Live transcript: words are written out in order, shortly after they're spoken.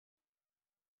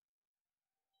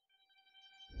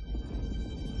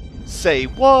Say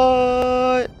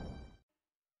what?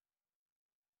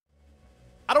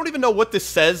 I don't even know what this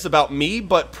says about me,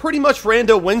 but pretty much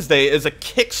Rando Wednesday is a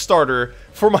Kickstarter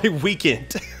for my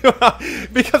weekend.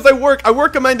 Because I work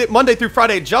a Monday through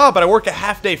Friday job, but I work a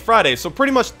half-day Friday. So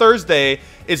pretty much Thursday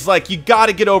is like, you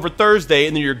gotta get over Thursday,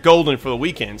 and then you're golden for the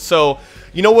weekend. So,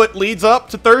 you know what leads up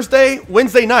to Thursday?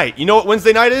 Wednesday night. You know what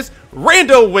Wednesday night is?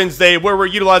 Rando Wednesday, where we're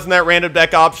utilizing that random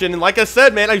deck option. And like I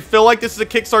said, man, I feel like this is a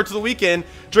kickstart to the weekend.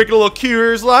 Drinking a little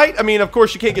Coors Light. I mean, of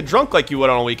course, you can't get drunk like you would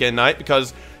on a weekend night,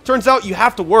 because turns out you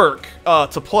have to work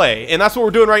to play. And that's what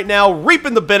we're doing right now,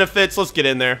 reaping the benefits. Let's get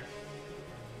in there.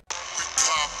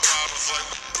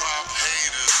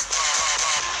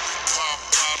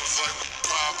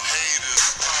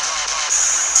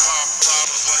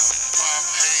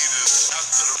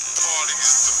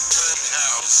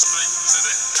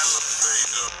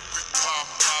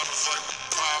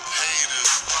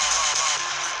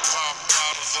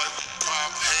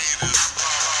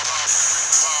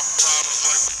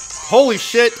 Holy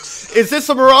shit, is this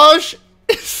a mirage?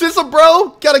 Is this a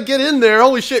bro? Gotta get in there,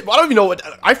 holy shit. I don't even know what,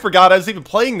 I forgot I was even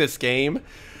playing this game.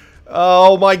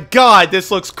 Oh my god,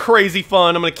 this looks crazy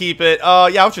fun. I'm gonna keep it.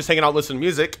 Yeah, I was just hanging out listening to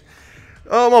music.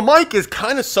 My mic is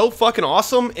kind of so fucking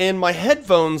awesome, and my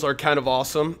headphones are kind of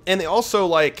awesome. And they also,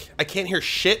 like, I can't hear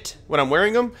shit when I'm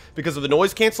wearing them because of the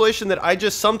noise cancellation that I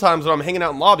just sometimes when I'm hanging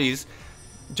out in lobbies,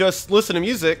 just listen to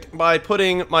music by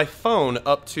putting my phone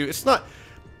up to, it's not,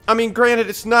 I mean, granted,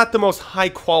 it's not the most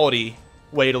high-quality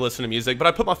way to listen to music, but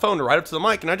I put my phone right up to the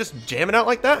mic, and I just jam it out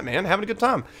like that, man. Having a good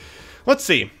time. Let's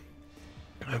see.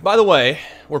 By the way,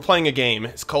 we're playing a game.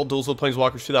 It's called Duels with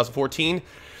Planeswalkers 2014,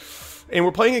 and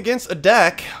we're playing against a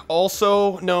deck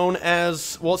also known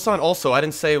as, well, it's not also, I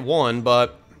didn't say one,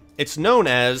 but it's known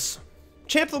as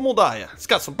Champ of the Moldiah. It's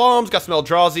got some bombs, got some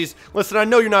Eldrazi's. Listen, I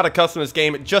know you're not accustomed to this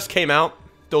game. It just came out.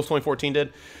 Duels 2014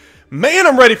 did. Man,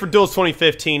 I'm ready for Duels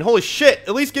 2015. Holy shit.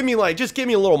 At least give me, like, just give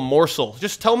me a little morsel.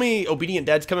 Just tell me Obedient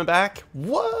Dead's coming back.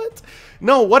 What?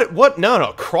 No, what?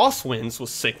 No. Crosswinds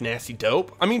was sick, nasty,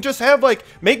 dope. I mean, just have, like,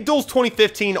 make Duels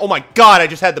 2015. Oh my god, I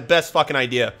just had the best fucking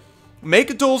idea. Make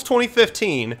a Duels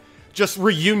 2015 just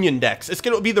reunion decks. It's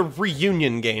gonna be the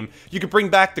reunion game. You could bring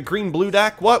back the green-blue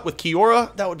deck. What? With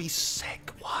Kiora? That would be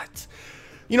sick. What?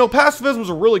 You know, pacifisms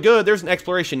are really good. There's an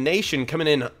Exploration Nation coming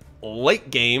in late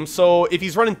game, so if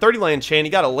he's running 30 land chain, he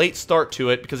got a late start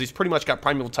to it because he's pretty much got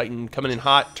Primeval Titan coming in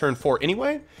hot turn 4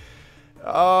 anyway.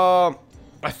 I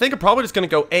think I'm probably just gonna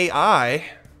go AI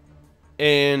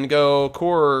and go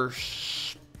Core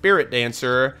Spirit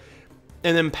Dancer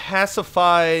and then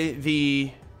pacify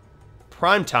the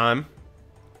Prime Time.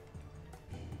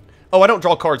 Oh, I don't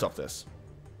draw cards off this.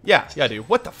 Yeah, I do.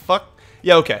 What the fuck?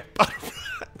 Yeah, okay.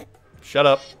 Shut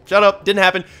up. Shut up. Didn't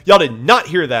happen. Y'all did not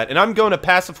hear that. And I'm going to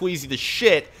passive Fleazy the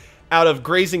shit out of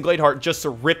Grazing Gladeheart just to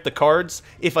rip the cards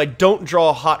if I don't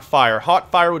draw Hot Fire.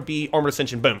 Hot Fire would be Armored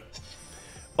Ascension. Boom.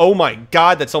 Oh my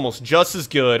god, that's almost just as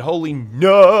good. Holy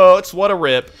nuts. What a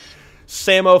rip.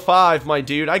 Samo 5, my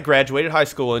dude. I graduated high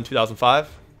school in 2005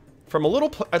 from a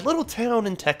little town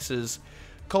in Texas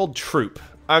called Troop.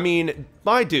 I mean,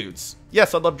 my dudes.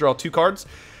 Yes, I'd love to draw 2 cards.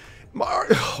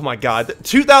 Oh my god,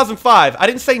 2005. I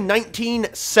didn't say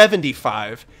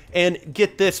 1975. And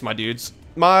get this, my dudes.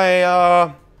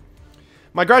 My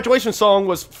graduation song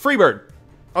was Freebird.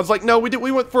 I was like, no,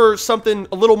 we went for something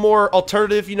a little more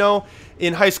alternative, you know.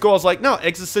 In high school, I was like, no,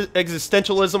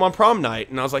 existentialism on prom night.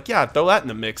 And I was like, yeah, throw that in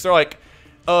the mix. They're like,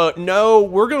 no,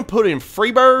 we're going to put in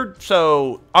Freebird.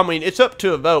 So, I mean, it's up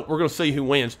to a vote. We're going to see who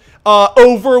wins.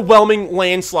 Overwhelming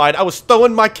landslide. I was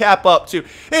throwing my cap up to,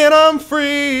 and I'm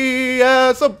free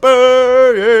as a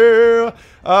bird.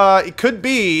 It could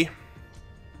be,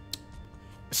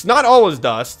 it's not all as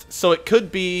dust. So it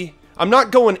could be, I'm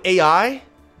not going AI,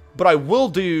 but I will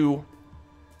do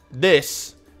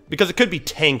this because it could be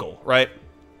Tangle, right?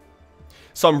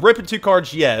 So I'm ripping 2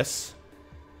 cards, yes.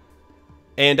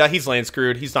 And he's land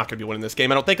screwed. He's not going to be winning this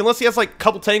game, I don't think, unless he has like a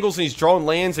couple Tangles and he's drawing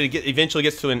lands and he eventually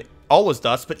gets to an all his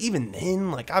dust. But even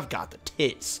then, like, I've got the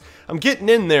tits. I'm getting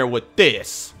in there with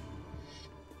this.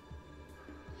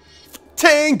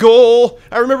 Tangle!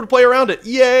 I remember to play around it.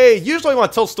 Yay! Usually when I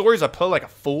tell stories, I play like a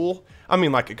fool. I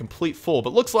mean, like a complete fool.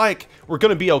 But looks like we're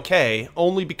going to be okay,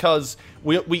 only because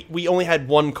we only had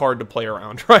 1 card to play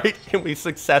around, right? And we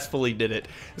successfully did it.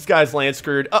 This guy's land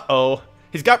screwed. Uh-oh.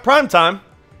 He's got Prime Time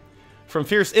from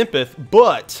Fierce Impeth,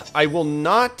 but I will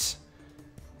not...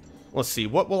 Let's see,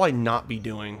 what will I not be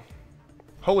doing?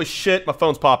 Holy shit, my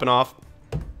phone's popping off.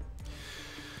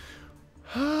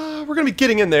 We're going to be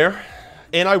getting in there,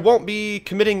 and I won't be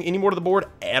committing any more to the board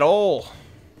at all.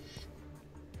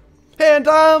 And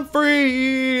I'm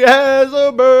free as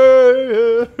a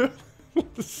bird.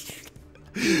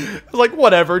 was like,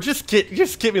 whatever, just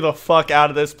get me the fuck out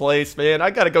of this place, man. I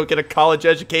gotta go get a college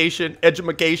education, and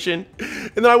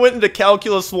then I went into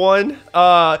Calculus 1.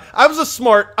 I was a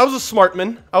smart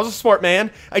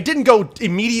man. I didn't go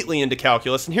immediately into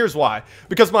Calculus, and here's why.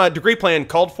 Because my degree plan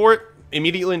called for it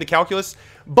immediately into Calculus,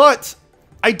 but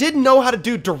I didn't know how to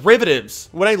do derivatives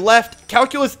when I left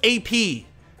Calculus AP.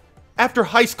 After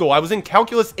high school, I was in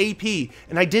Calculus AP,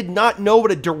 and I did not know what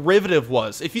a derivative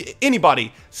was.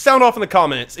 Anybody, sound off in the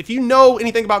comments. If you know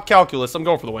anything about calculus, I'm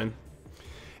going for the win.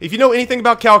 If you know anything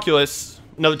about calculus,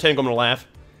 another tank, I'm gonna laugh.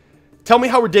 Tell me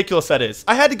how ridiculous that is.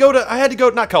 I had to go,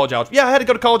 not college algebra. Yeah, I had to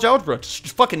go to college algebra.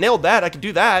 Just fucking nailed that. I could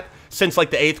do that since like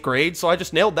the 8th grade, so I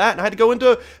just nailed that, and I had to go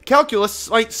into calculus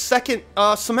like second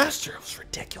semester. It was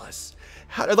ridiculous.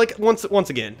 Like, once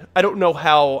again, I don't know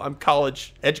how I'm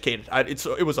college educated.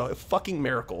 It was a fucking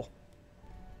miracle.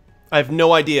 I have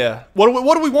no idea. What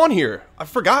do we want here? I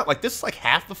forgot. Like, this is like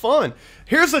half the fun.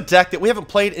 Here's a deck that we haven't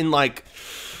played in like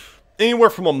anywhere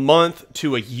from a month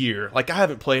to a year. Like, I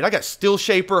haven't played. I got Steel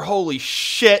Shaper. Holy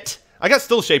shit. I got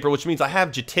Steel Shaper, which means I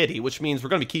have Jitity, which means we're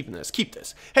going to be keeping this. Keep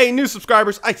this. Hey, new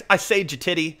subscribers, I say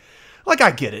Jitity. Like,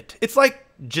 I get it. It's like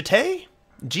Jite?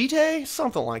 Jite?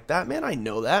 Something like that, man. I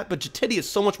know that, but Jitity is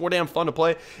so much more damn fun to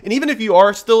play. And even if you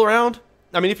are still around,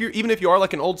 I mean, even if you are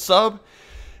like an old sub,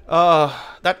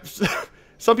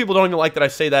 some people don't even like that I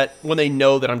say that when they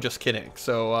know that I'm just kidding.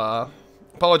 So,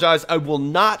 apologize. I will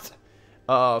not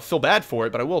feel bad for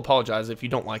it, but I will apologize if you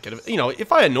don't like it. You know,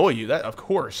 if I annoy you, that of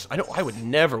course, I would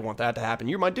never want that to happen.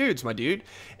 You're my dudes, my dude.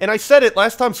 And I said it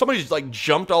last time. Somebody just like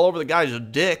jumped all over the guy's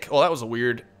dick. Well, that was a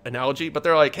weird analogy, but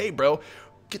they're like, hey, bro.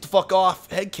 Get the fuck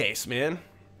off head case, man.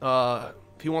 If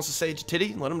he wants to say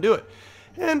titty, let him do it.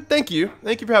 And thank you.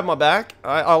 Thank you for having my back.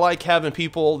 I like having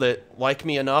people that like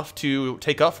me enough to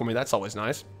take up for me. That's always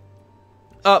nice.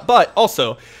 But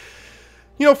also,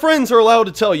 you know, friends are allowed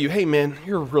to tell you, hey, man,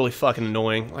 you're really fucking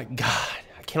annoying. Like, God,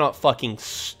 I cannot fucking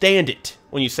stand it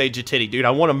when you say titty, dude.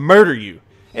 I want to murder you.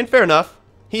 And fair enough.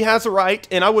 He has a right,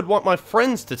 and I would want my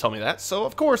friends to tell me that. So,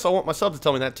 of course, I want my subs to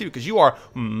tell me that, too, because you are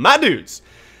my dudes.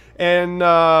 And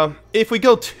if we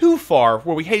go too far,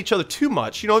 where we hate each other too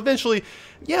much, you know, eventually,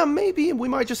 yeah, maybe we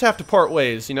might just have to part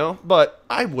ways, you know? But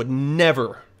I would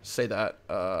never say that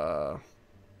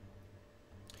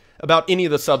about any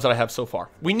of the subs that I have so far.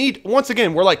 We need, once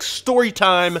again, we're like story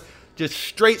time, just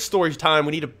straight story time.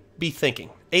 We need to be thinking.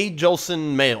 A.J.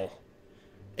 Olsen male.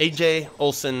 A.J.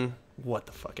 Olsen, what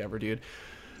the fuck ever, dude.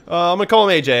 I'm going to call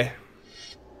him A.J.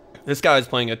 This guy's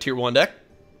playing a tier 1 deck.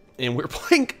 And we're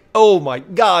playing, oh my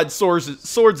god, Swords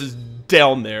is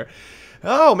down there.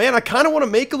 Oh man, I kind of want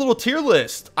to make a little tier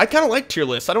list. I kind of like tier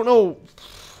lists. I don't know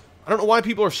why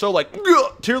people are so like,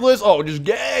 tier list, oh, just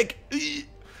gag.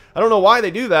 I don't know why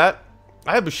they do that.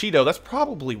 I have Bushido, that's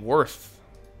probably worth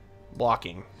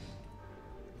blocking.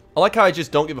 I like how I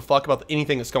just don't give a fuck about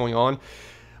anything that's going on.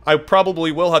 I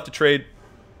probably will have to trade,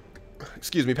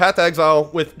 excuse me, Path to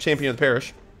Exile with Champion of the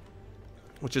Parish,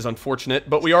 which is unfortunate,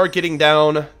 but we are getting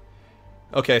down.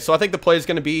 Okay, so I think the play is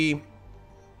going to be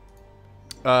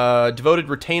Devoted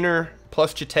Retainer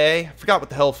plus Jite. I forgot what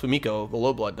the hell Fumiko, the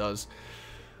low blood, does.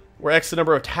 Where X the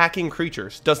number of attacking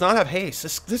creatures. Does not have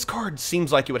haste. This card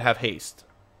seems like it would have haste.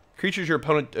 Creatures your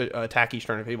opponent attack each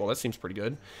turn of well, that seems pretty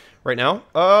good right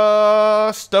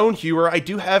now. Stone Hewer. I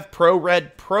do have Pro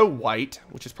Red, Pro White,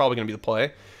 which is probably going to be the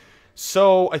play.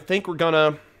 So I think we're going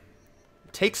to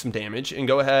take some damage and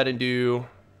go ahead and do...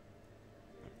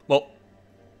 Well...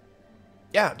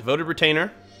 Yeah, Devoted Retainer.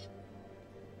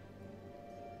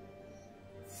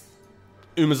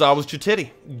 Umezawa's Jitity.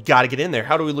 Gotta get in there.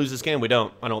 How do we lose this game? We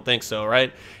don't. I don't think so,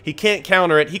 right? He can't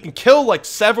counter it. He can kill, like,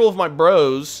 several of my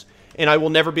bros, and I will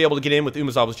never be able to get in with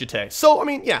Umezawa's Jite. So, I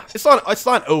mean, yeah, it's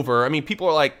not over. I mean, people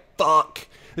are like, fuck,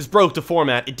 this broke the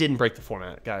format. It didn't break the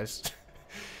format, guys.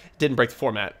 It didn't break the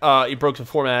format. It broke the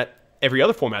format every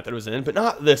other format that it was in, but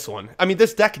not this one. I mean,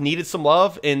 this deck needed some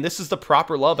love, and this is the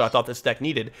proper love that I thought this deck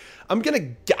needed. I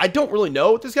don't really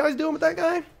know what this guy's doing with that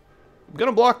guy. I'm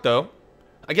gonna block, though.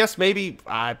 I guess maybe,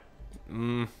 yeah, I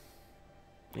don't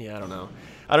know.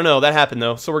 I don't know, that happened,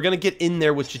 though. So we're gonna get in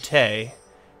there with Jite.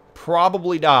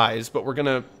 Probably dies, but we're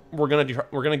gonna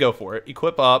go for it.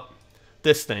 Equip up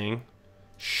this thing.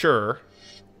 Sure.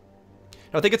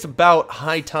 I think it's about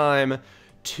high time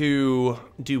to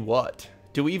do what?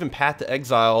 Do we even Path to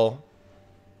Exile?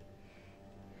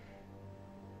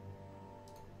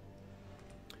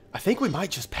 I think we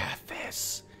might just path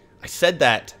this. I said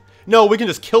that. No, we can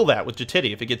just kill that with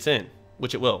Jitity if it gets in,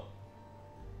 which it will.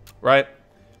 Right?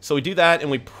 So we do that, and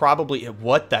we probably...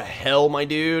 What the hell, my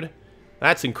dude?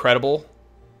 That's incredible.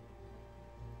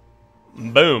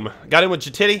 Boom. Got in with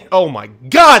Jititi. Oh my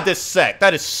god, this sec.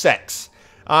 That is sex.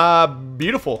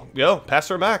 Beautiful. Go. Pass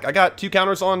her back. I got 2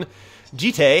 counters on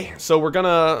Jite, so we're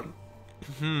gonna...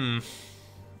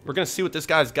 We're gonna see what this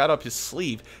guy's got up his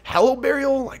sleeve. Hallow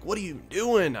Burial? Like, what are you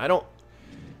doing? I don't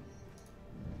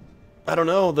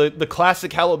know. The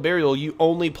classic Hallow Burial, you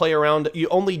only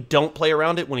don't play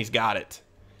around it when he's got it.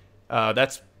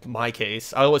 That's my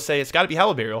case. I always say it's got to be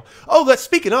Hallow Burial. Oh, that's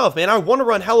speaking of, man, I want to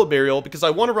run Hallow Burial because I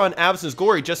want to run Absence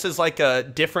Glory just as like a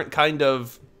different kind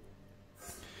of...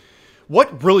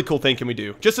 What really cool thing can we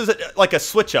do? Just as like a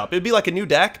switch up. It'd be like a new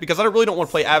deck because I really don't want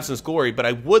to play Absence Glory, but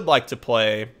I would like to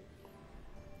play...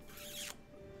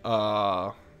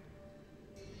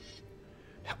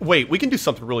 Wait, we can do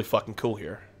something really fucking cool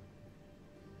here.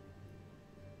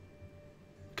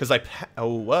 Because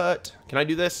oh, what? Can I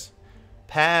do this?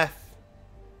 Path.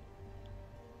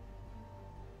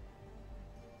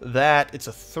 That. It's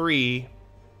a 3.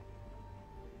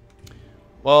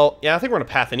 Well, yeah, I think we're going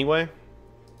to path anyway.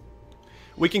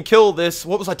 We can kill this.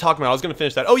 What was I talking about? I was going to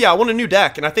finish that. Oh, yeah, I want a new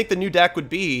deck. And I think the new deck would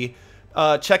be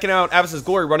checking out Absence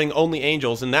Glory running only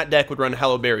Angels. And that deck would run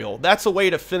Hallow Burial. That's a way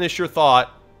to finish your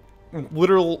thought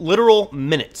literal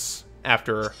minutes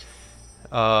after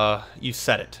you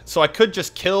said it. So I could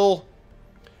just kill...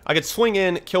 I could swing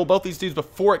in, kill both these dudes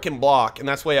before it can block, and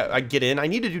that's the way I get in. I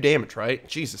need to do damage, right?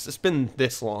 Jesus, it's been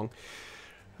this long.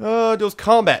 Deals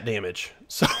combat damage.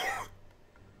 So...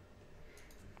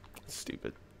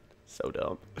 Stupid. So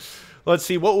dumb. Let's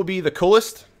see, what would be the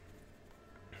coolest?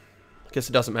 I guess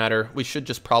it doesn't matter. We should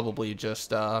just probably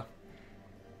just drop...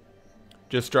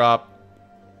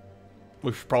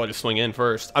 We should probably just swing in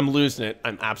first. I'm losing it.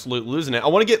 I'm absolutely losing it. I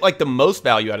want to get, like, the most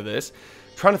value out of this.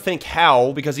 I'm trying to think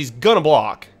how, because he's gonna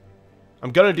block.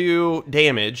 I'm gonna do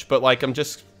damage, but, like, I'm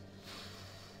just...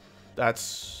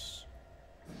 That's...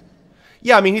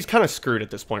 Yeah, I mean, he's kind of screwed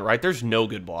at this point, right? There's no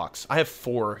good blocks. I have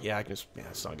 4. Yeah, I can just... Yeah,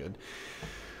 it's not good.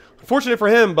 Unfortunate for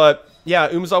him, but, yeah,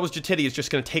 Umezawa's Jititi is just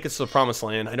gonna take us to the promised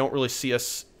land. I don't really see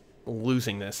us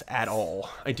losing this at all.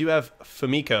 I do have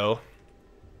Fumiko...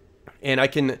 And I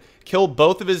can kill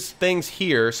both of his things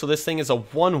here, so this thing is a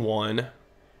 1/1,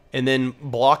 and then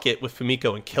block it with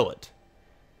Fumiko and kill it.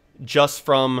 Just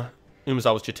from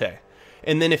Umezawa's Jite.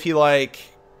 And then if he, like,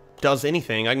 does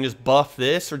anything, I can just buff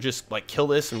this, or just, like, kill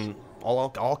this, and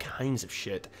all kinds of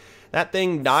shit. That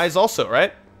thing dies also,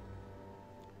 right?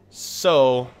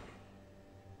 So...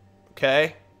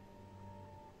 Okay.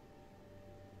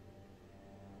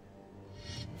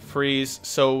 Freeze,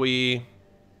 so we...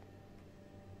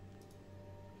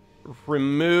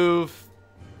 remove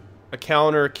a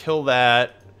counter, kill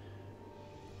that.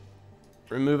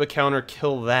 Remove a counter,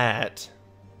 kill that.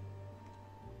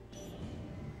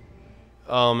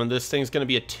 And this thing's going to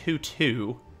be a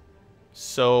 2/2.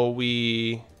 So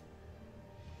we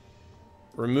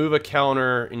remove a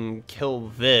counter and kill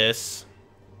this.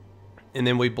 And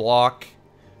then we block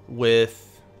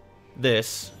with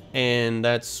this. And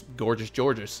that's gorgeous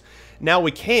Georges. Now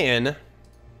we can...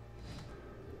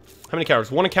 How many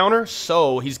counters? 1 a counter,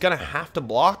 so he's gonna have to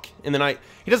block, and then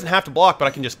he doesn't have to block, but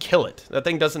I can just kill it. That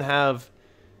thing doesn't have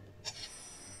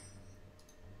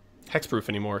hexproof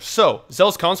anymore. So,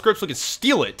 Zealous Conscripts, we can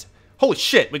steal it. Holy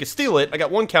shit, we can steal it. I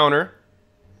got 1 counter.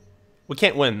 We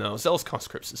can't win, though. Zealous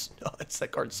Conscripts is nuts.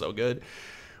 That card's so good.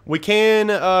 We can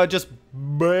just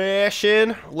bash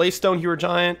in, Laystone Hero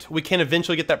Giant. We can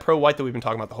eventually get that pro white that we've been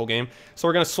talking about the whole game. So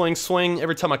we're gonna swing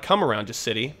every time I come around just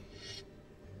City.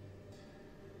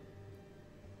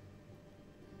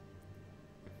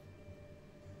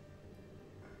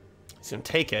 He's going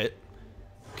to take it.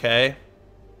 Okay.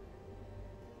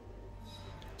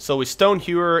 So we Stone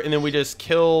Hewer, and then we just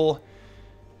kill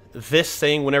this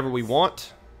thing whenever we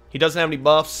want. He doesn't have any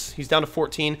buffs. He's down to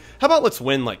 14. How about let's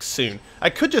win, like, soon? I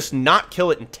could just not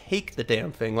kill it and take the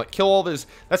damn thing. Like, kill all of his...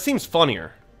 That seems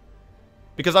funnier.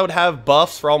 Because I would have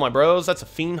buffs for all my bros. That's a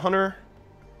Fiend Hunter.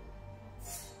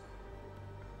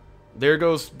 There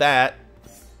goes that.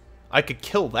 I could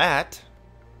kill that.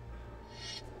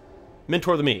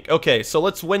 Mentor the Meek. Okay, so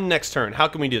let's win next turn. How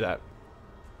can we do that?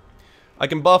 I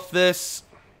can buff this.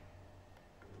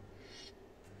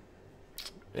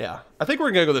 Yeah, I think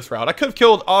we're going to go this route. I could have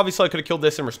killed, obviously I could have killed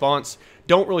this in response.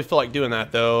 Don't really feel like doing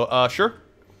that, though. Sure.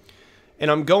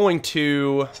 And I'm going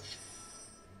to...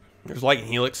 There's Lightning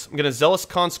Helix. I'm going to Zealous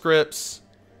Conscripts.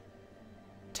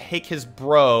 Take his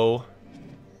bro.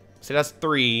 So that's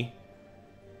 3.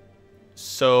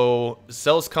 So,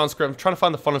 Zealous Conscript, I'm trying to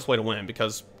find the funnest way to win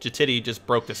because Jititi just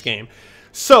broke this game.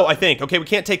 So, I think, okay, we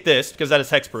can't take this because that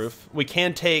is hexproof. We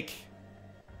can take...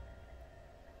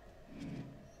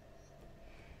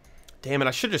 Damn it,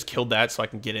 I should have just killed that so I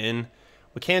can get in.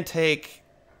 We can take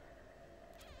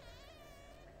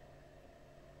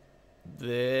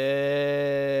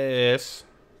this.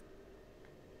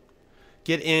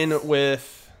 Get in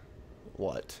with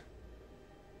what?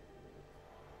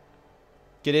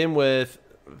 Get in with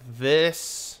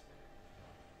this,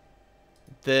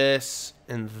 this,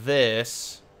 and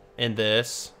this, and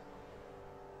this.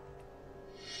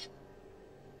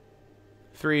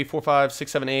 3, 4, 5,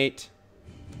 6, 7, 8.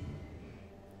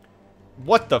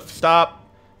 What the stop?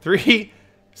 3,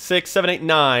 6, 7, 8,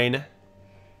 9,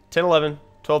 10, 11,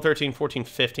 12, 13, 14,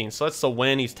 15. So that's the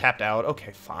win. He's tapped out.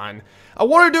 Okay, fine. I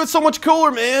wanted to do it so much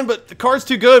cooler, man, but the card's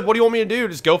too good. What do you want me to do?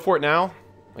 Just go for it now,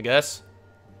 I guess.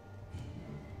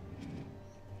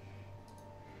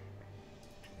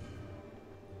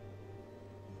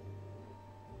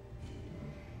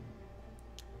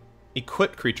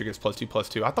 Equipped creature gets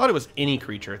 +2/+2. I thought it was any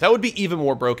creature. That would be even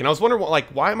more broken. I was wondering, like,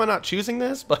 why am I not choosing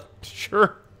this? But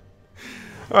sure.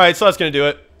 All right, so that's going to do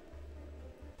it.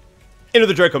 Enter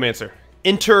the Dracomancer.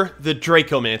 Enter the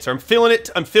Dracomancer. I'm feeling it.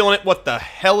 I'm feeling it. What the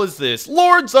hell is this?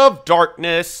 Lords of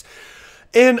Darkness.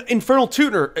 And Infernal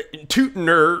Tutor.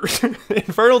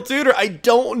 Infernal Tutor. I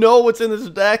don't know what's in this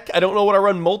deck. I don't know what I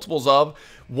run multiples of.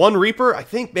 One Reaper. I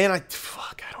think, man,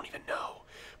 fuck, I don't even know.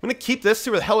 I'm going to keep this,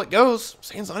 see where the hell it goes.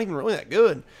 Sand's not even really that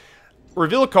good.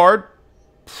 Reveal a card.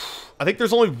 I think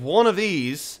there's only one of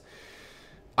these.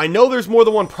 I know there's more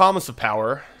than one Promise of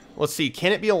Power. Let's see.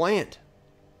 Can it be a land?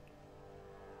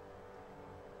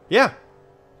 Yeah.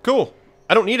 Cool.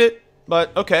 I don't need it,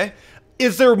 but okay.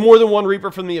 Is there more than one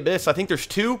Reaper from the Abyss? I think there's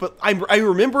two, but I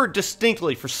remember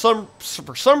distinctly for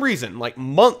some reason, like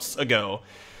months ago,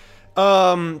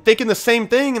 thinking the same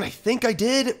thing, and I think I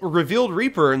did revealed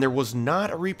Reaper, and there was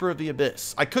not a Reaper of the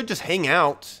Abyss. I could just hang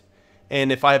out,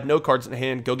 and if I have no cards in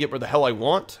hand, go get where the hell I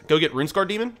want. Go get Runescar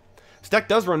Demon. This deck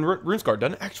does run Runescar,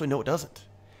 doesn't it? Actually, no, it doesn't.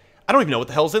 I don't even know what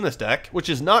the hell's in this deck, which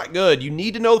is not good. You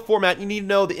need to know the format. You need to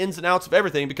know the ins and outs of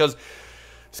everything, because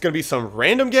it's going to be some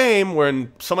random game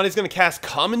when somebody's going to cast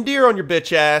Commandeer on your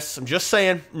bitch ass. I'm just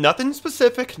saying. Nothing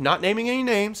specific. Not naming any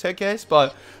names, head case,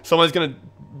 but somebody's going to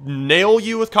nail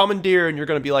you with Commandeer, and you're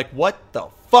going to be like, what the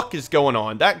fuck is going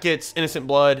on? That gets Innocent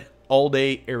Blood all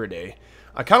day, every day.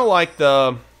 I kind of like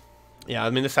the... Yeah,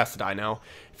 I mean, this has to die now.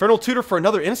 Infernal Tutor for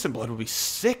another Innocent Blood would be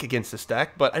sick against this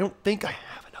deck, but I don't think I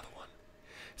have another one.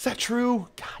 Is that true?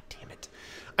 God damn it.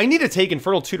 I need to take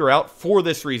Infernal Tutor out for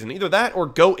this reason. Either that or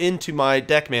go into my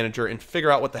deck manager and figure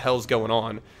out what the hell's going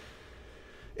on.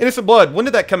 Innocent Blood, when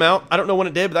did that come out? I don't know when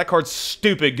it did, but that card's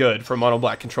stupid good for a mono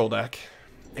black control deck.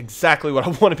 Exactly what I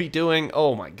want to be doing.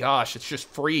 Oh my gosh, it's just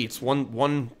free. It's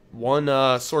one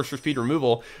sorcerer speed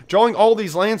removal. Drawing all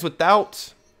these lands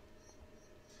without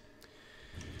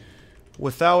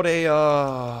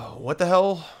a what the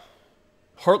hell?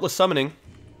 Heartless Summoning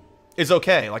is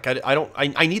okay. Like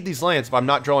I need these lands if I'm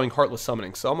not drawing Heartless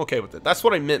Summoning, so I'm okay with it. That's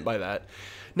what I meant by that.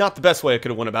 Not the best way I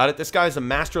could have went about it. This guy's a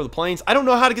master of the plains. I don't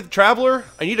know how to get the Traveler.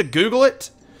 I need to Google it.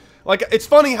 Like, it's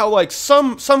funny how, like,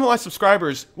 some of my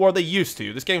subscribers, well, they used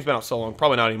to. This game's been out so long,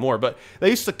 probably not anymore, but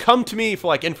they used to come to me for,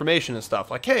 like, information and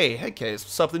stuff. Like, hey,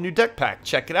 what's up with the new deck pack?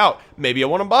 Check it out. Maybe I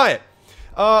want to buy it.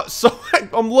 So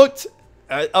I'm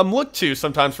looked to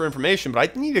sometimes for information,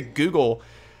 but I need to Google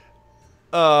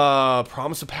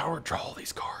Promise of Power, draw all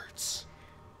these cards.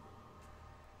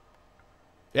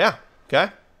 Yeah,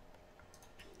 okay.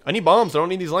 I need bombs. I don't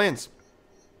need these lands.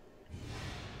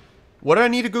 What do I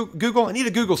need to Google? I need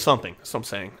to Google something. That's what I'm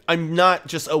saying. I'm not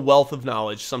just a wealth of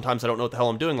knowledge. Sometimes I don't know what the hell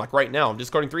I'm doing. Like right now, I'm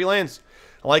discarding 3 lands.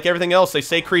 I like everything else. They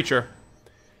say creature.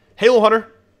 Halo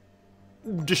Hunter.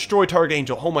 Destroy target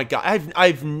angel. Oh my god.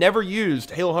 I've never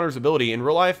used Halo Hunter's ability in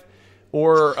real life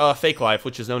or fake life,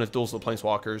 which is known as Duels of the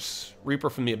Planeswalkers. Reaper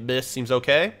from the Abyss seems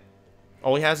okay.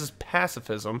 All he has is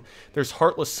pacifism. There's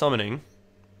Heartless Summoning.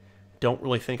 Don't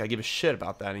really think I give a shit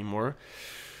about that anymore.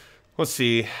 Let's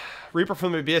see. Reaper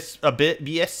from the Abyss,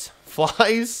 BS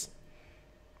flies.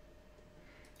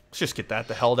 Let's just get that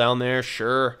the hell down there.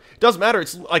 Sure. It doesn't matter.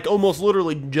 It's like almost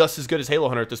literally just as good as Halo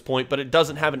Hunter at this point, but it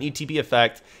doesn't have an ETB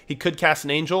effect. He could cast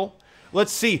an angel.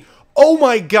 Let's see. Oh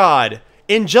my god.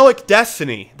 Angelic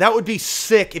Destiny. That would be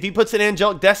sick. If he puts an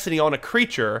Angelic Destiny on a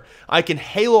creature, I can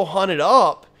Halo Hunt it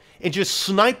up and just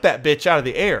snipe that bitch out of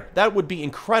the air. That would be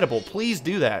incredible. Please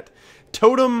do that.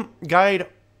 Totem Guide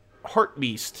Heart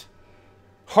Beast.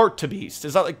 Heart to Beast.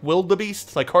 Is that like Will the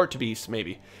Beast? Like Heart to Beast,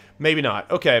 maybe. Maybe not.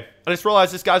 Okay. I just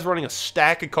realized this guy's running a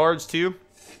stack of cards, too.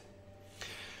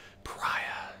 Pariah.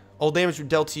 All damage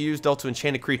dealt to use, dealt to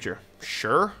enchanted creature.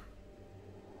 Sure.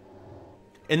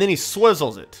 And then he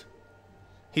swizzles it.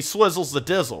 He swizzles the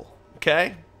dizzle.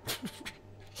 Okay?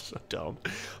 So dumb.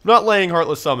 I'm not laying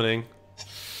Heartless Summoning.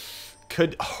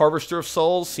 Could Harvester of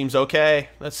Souls. Seems okay.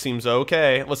 That seems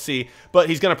okay. Let's see. But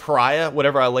he's going to Pariah,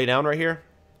 whatever I lay down right here.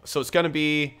 So it's going to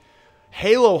be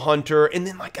Halo Hunter. And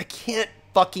then, like, I can't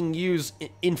fucking use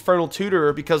Infernal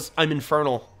Tutor because I'm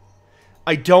Infernal.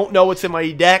 I don't know what's in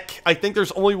my deck. I think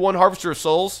there's only one Harvester of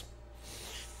Souls.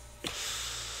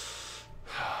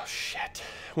 Oh, shit.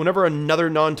 Whenever another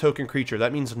non-token creature,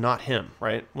 that means not him,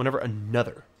 right? Whenever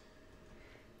another.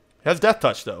 He has Death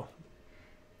Touch, though.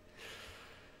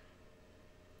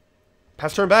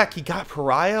 Pass turn back. He got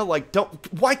Pariah. Like,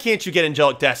 why can't you get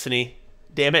Angelic Destiny?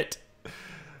 Damn it.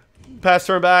 Pass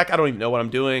turn back. I don't even know what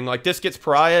I'm doing. Like, this gets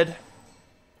Pariah'd.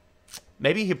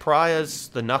 Maybe he Pariahs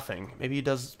the nothing. Maybe he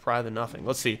does Pariah the nothing.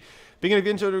 Let's see. Beginning of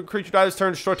into a creature dies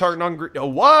turn, destroy target non-green. Oh,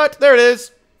 what? There it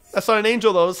is. That's not an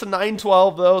angel, though. It's a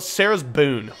 9/12, though. Sarah's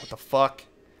Boon. What the fuck?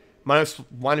 Minus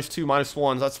 2,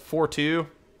 -1s. That's 4/2.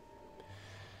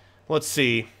 Let's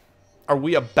see. Are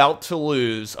we about to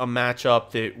lose a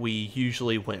matchup that we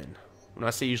usually win? When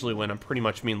I say usually win, I pretty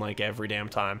much mean like every damn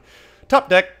time. Top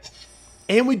deck.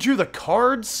 And we drew the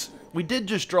cards. We did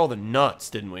just draw the nuts,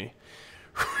 didn't we?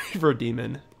 Reaver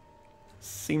Demon.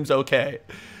 Seems okay.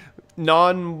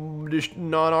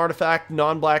 Non-artifact,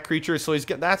 non-black creature. So he's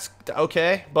that's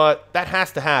okay. But that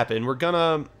has to happen. We're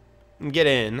gonna get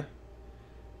in.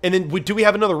 And then do we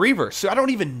have another Reaver? So I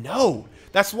don't even know.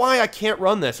 That's why I can't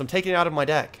run this. I'm taking it out of my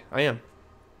deck. I am.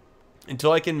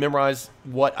 Until I can memorize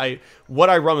what I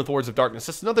run with Lords of Darkness.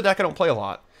 This is another deck I don't play a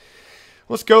lot.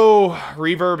 Let's go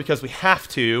Reaver because we have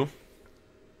to.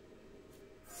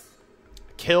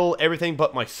 Kill everything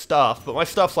but my stuff. But my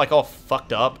stuff's like all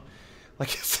fucked up. Like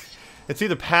it's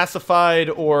either pacified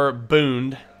or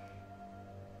booned.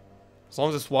 As long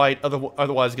as it's white.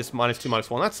 Otherwise it gets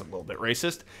 -2/-1. That's a little bit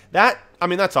racist. I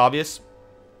mean, that's obvious.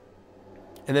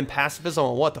 And then pacifism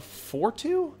on what? The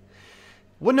 4/2?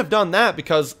 Wouldn't have done that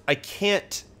because I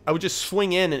would just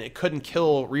swing in and it couldn't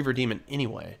kill Reaver Demon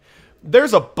anyway.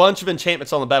 There's a bunch of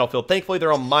enchantments on the battlefield. Thankfully,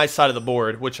 they're on my side of the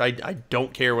board, which I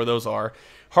don't care where those are.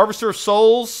 Harvester of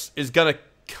Souls is going to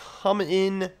come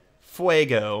in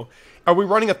fuego. Are we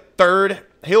running a third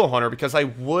Halo Hunter? Because I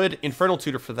would Infernal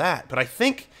Tutor for that. But I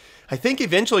think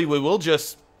eventually we will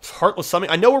just Heartless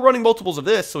Summon. I know we're running multiples of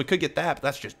this, so we could get that, but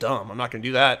that's just dumb. I'm not going to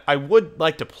do that. I would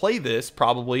like to play this,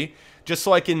 probably, just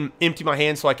so I can empty my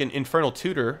hand so I can Infernal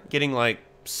Tutor, getting, like,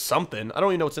 something. I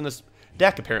don't even know what's in this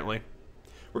deck, apparently.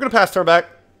 We're going to pass turn back.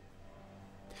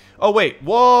 Oh, wait.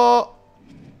 Whoa.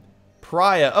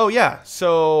 Pariah. Oh, yeah.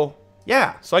 So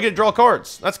I get to draw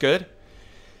cards. That's good.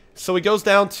 So he goes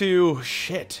down to...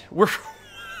 Shit. We're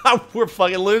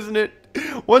fucking losing it.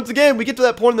 Once again, we get to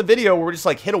that point in the video where we're just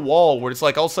like hit a wall, where it's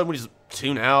like all of a sudden we just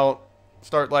tune out,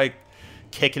 start like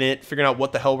kicking it, figuring out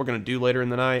what the hell we're going to do later in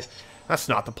the night. That's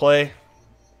not the play.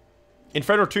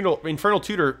 Infernal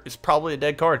Tutor is probably a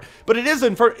dead card. But it is,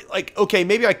 like, okay,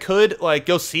 maybe I could like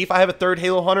go see if I have a third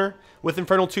Halo Hunter with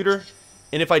Infernal Tutor.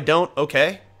 And if I don't,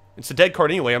 okay. It's a dead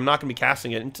card anyway. I'm not going to be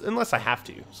casting it unless I have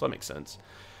to. So that makes sense.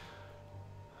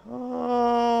 Alrighty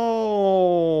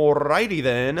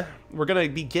then. We're going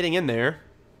to be getting in there.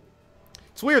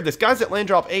 It's weird. This guy's at land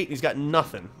drop 8 and he's got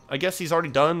nothing. I guess he's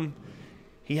already done.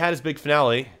 He had his big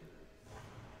finale.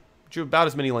 Drew about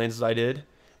as many lands as I did.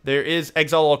 There is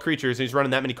Exile All Creatures, and he's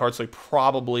running that many cards, so he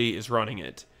probably is running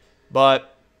it.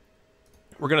 But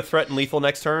we're going to threaten lethal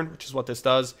next turn, which is what this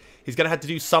does. He's going to have to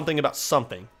do something about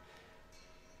something.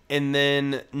 And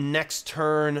then next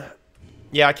turn...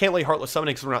 Yeah, I can't lay Heartless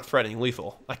Summoning because we're not threatening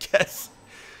lethal, I guess.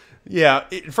 Yeah,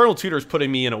 Infernal Tutor is putting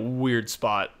me in a weird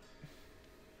spot.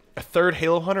 A third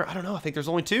Halo Hunter? I don't know. I think there's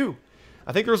only 2.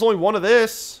 I think there's only 1 of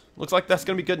this. Looks like that's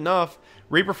going to be good enough.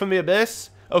 Reaper from the Abyss?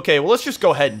 Okay, well, let's just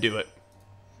go ahead and do it.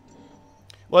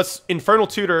 Let's Infernal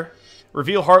Tutor,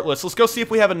 reveal Heartless. Let's go see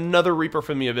if we have another Reaper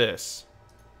from the Abyss.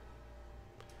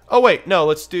 Oh, wait. No,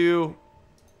 let's do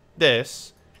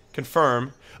this.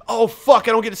 Confirm. Oh, fuck.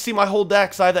 I don't get to see my whole deck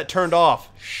because I have that turned off.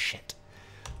 Shit.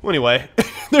 Well, anyway,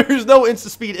 there's no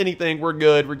insta-speed anything. We're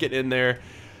good. We're getting in there.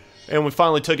 And we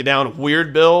finally took it down.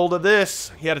 Weird build of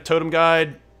this. He had a Totem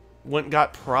Guide. Went and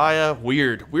got Pariah.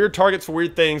 Weird. Weird targets for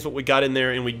weird things, but we got in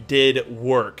there and we did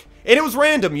work. And it was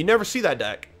random. You never see that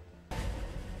deck.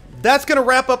 That's going to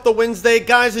wrap up the Wednesday.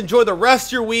 Guys, enjoy the rest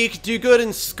of your week. Do good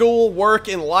in school, work,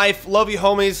 and life. Love you,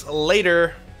 homies.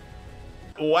 Later.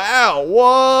 Wow,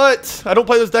 what? I don't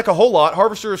play this deck a whole lot.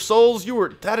 Harvester of Souls,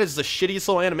 that is the shittiest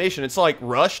little animation. It's like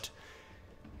rushed.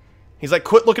 He's like,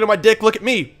 quit looking at my dick, look at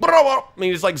me. And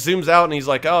he just like zooms out and he's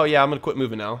like, oh yeah, I'm going to quit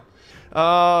moving now.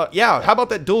 Yeah, how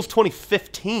about that Duels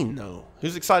 2015 though?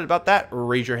 Who's excited about that?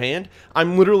 Raise your hand.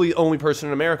 I'm literally the only person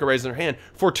in America raising their hand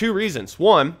for 2 reasons.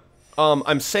 One,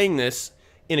 I'm saying this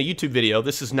in a YouTube video.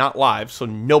 This is not live, so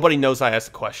nobody knows I asked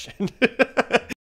the question.